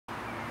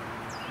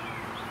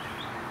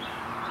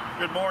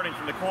Good morning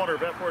from the corner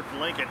of Epworth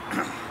and Lincoln.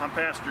 I'm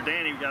Pastor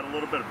Danny. We've got a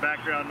little bit of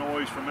background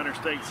noise from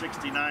Interstate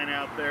 69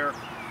 out there.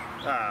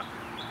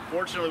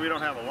 Fortunately, we don't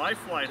have a life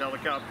flight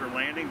helicopter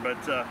landing, but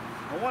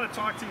I want to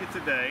talk to you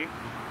today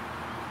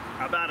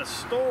about a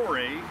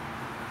story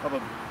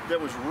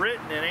that was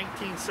written in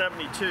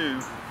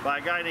 1872 by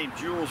a guy named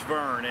Jules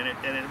Verne,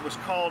 and it was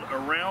called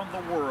Around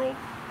the World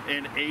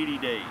in 80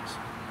 Days.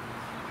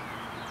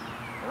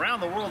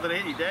 Around the World in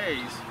 80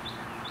 days?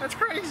 That's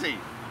crazy.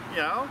 You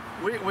know,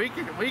 we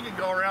can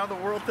go around the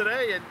world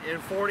today in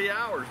 40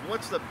 hours.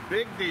 What's the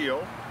big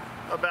deal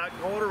about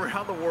going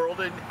around the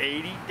world in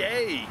 80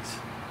 days?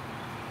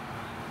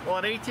 Well,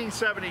 in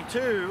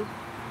 1872,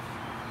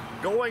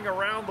 going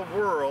around the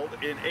world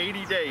in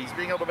 80 days,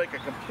 being able to make a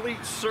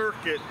complete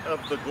circuit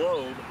of the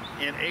globe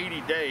in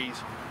 80 days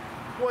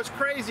was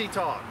crazy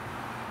talk.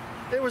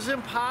 It was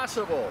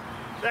impossible.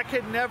 That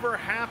could never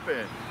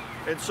happen.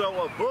 And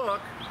so a book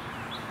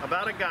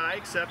about a guy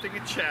accepting a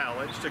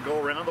challenge to go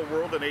around the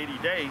world in 80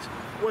 days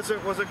was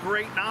a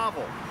great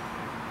novel.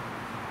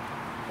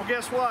 Well,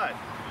 guess what?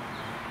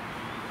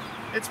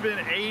 It's been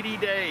 80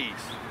 days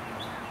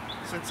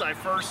since I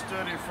first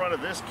stood in front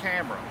of this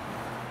camera.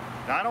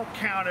 Now, I don't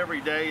count every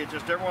day. It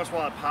just every once in a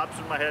while it pops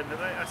in my head, and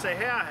I say,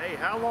 hey,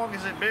 how long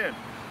has it been?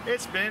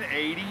 It's been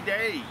 80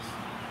 days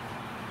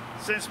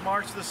since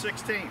March the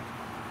 16th.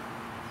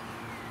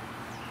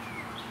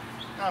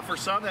 Now, for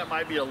some, that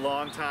might be a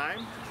long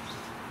time.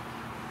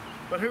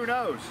 But who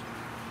knows?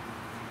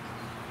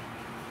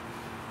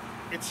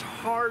 It's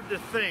hard to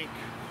think.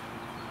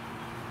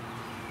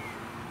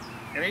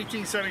 In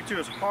 1872,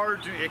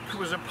 it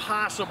was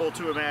impossible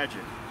to imagine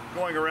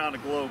going around the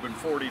globe in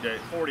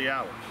 40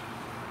 hours.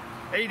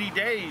 80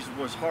 days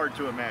was hard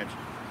to imagine.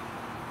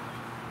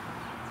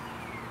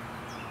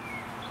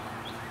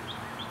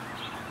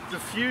 The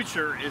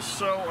future is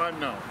so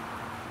unknown.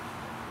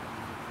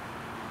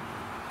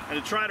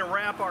 And to try to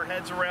wrap our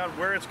heads around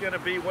where it's going to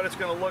be, what it's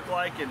going to look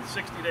like in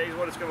 60 days,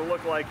 what it's going to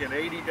look like in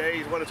 80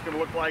 days, what it's going to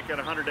look like in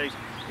 100 days,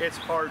 it's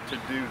hard to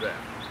do that.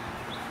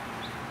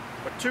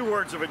 But two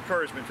words of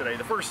encouragement today.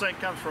 The first thing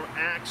comes from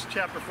Acts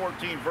chapter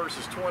 14,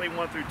 verses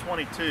 21 through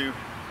 22,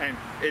 and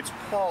it's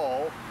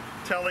Paul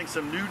telling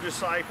some new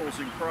disciples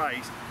in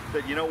Christ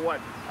that, you know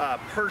what,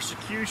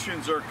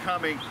 persecutions are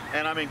coming,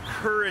 and I'm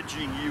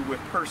encouraging you with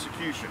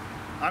persecution.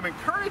 I'm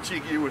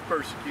encouraging you with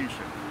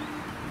persecution.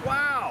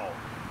 Wow!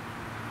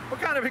 What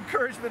kind of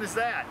encouragement is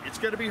that? It's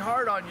going to be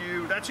hard on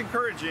you. That's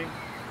encouraging.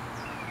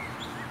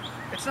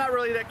 It's not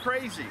really that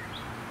crazy.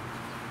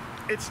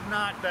 It's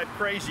not that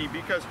crazy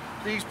because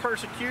these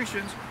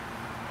persecutions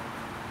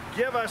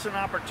give us an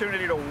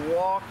opportunity to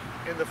walk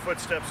in the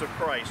footsteps of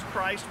Christ.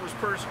 Christ was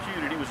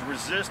persecuted. He was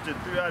resisted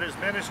throughout his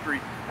ministry,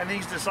 and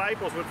these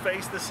disciples would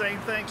face the same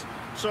things.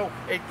 So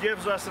it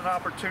gives us an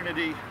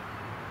opportunity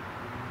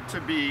to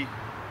be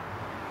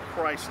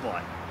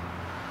Christ-like.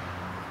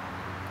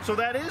 So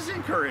that is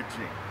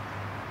encouraging.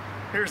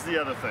 Here's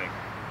the other thing.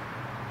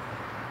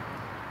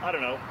 I don't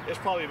know, it's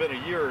probably been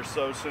a year or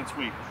so since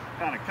we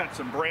kind of cut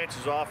some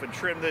branches off and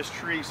trimmed this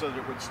tree so that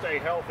it would stay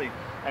healthy.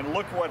 And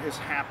look what has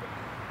happened.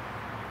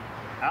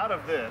 Out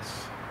of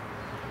this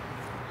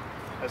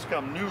has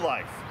come new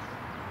life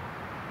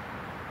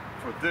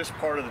for this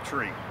part of the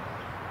tree.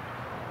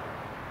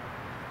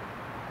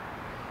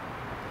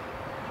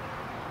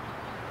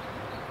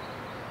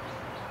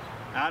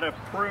 Out of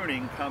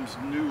pruning comes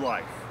new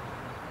life.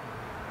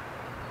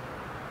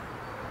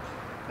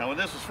 Now, when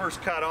this was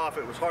first cut off,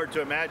 it was hard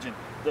to imagine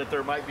that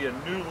there might be a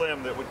new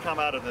limb that would come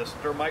out of this.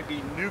 There might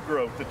be new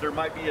growth, that there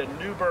might be a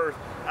new birth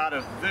out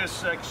of this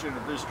section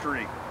of this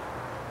tree.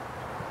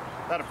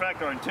 Matter of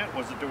fact, our intent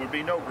was that there would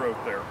be no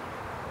growth there.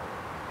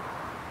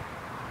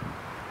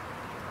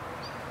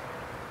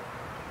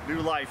 New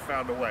life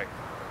found a way.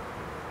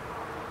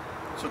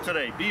 So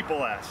today, be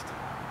blessed.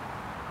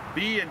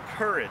 Be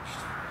encouraged.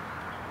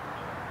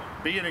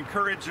 Be an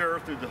encourager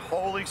through the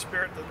Holy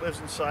Spirit that lives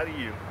inside of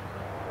you.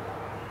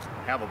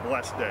 Have a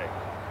blessed day.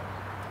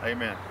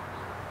 Amen.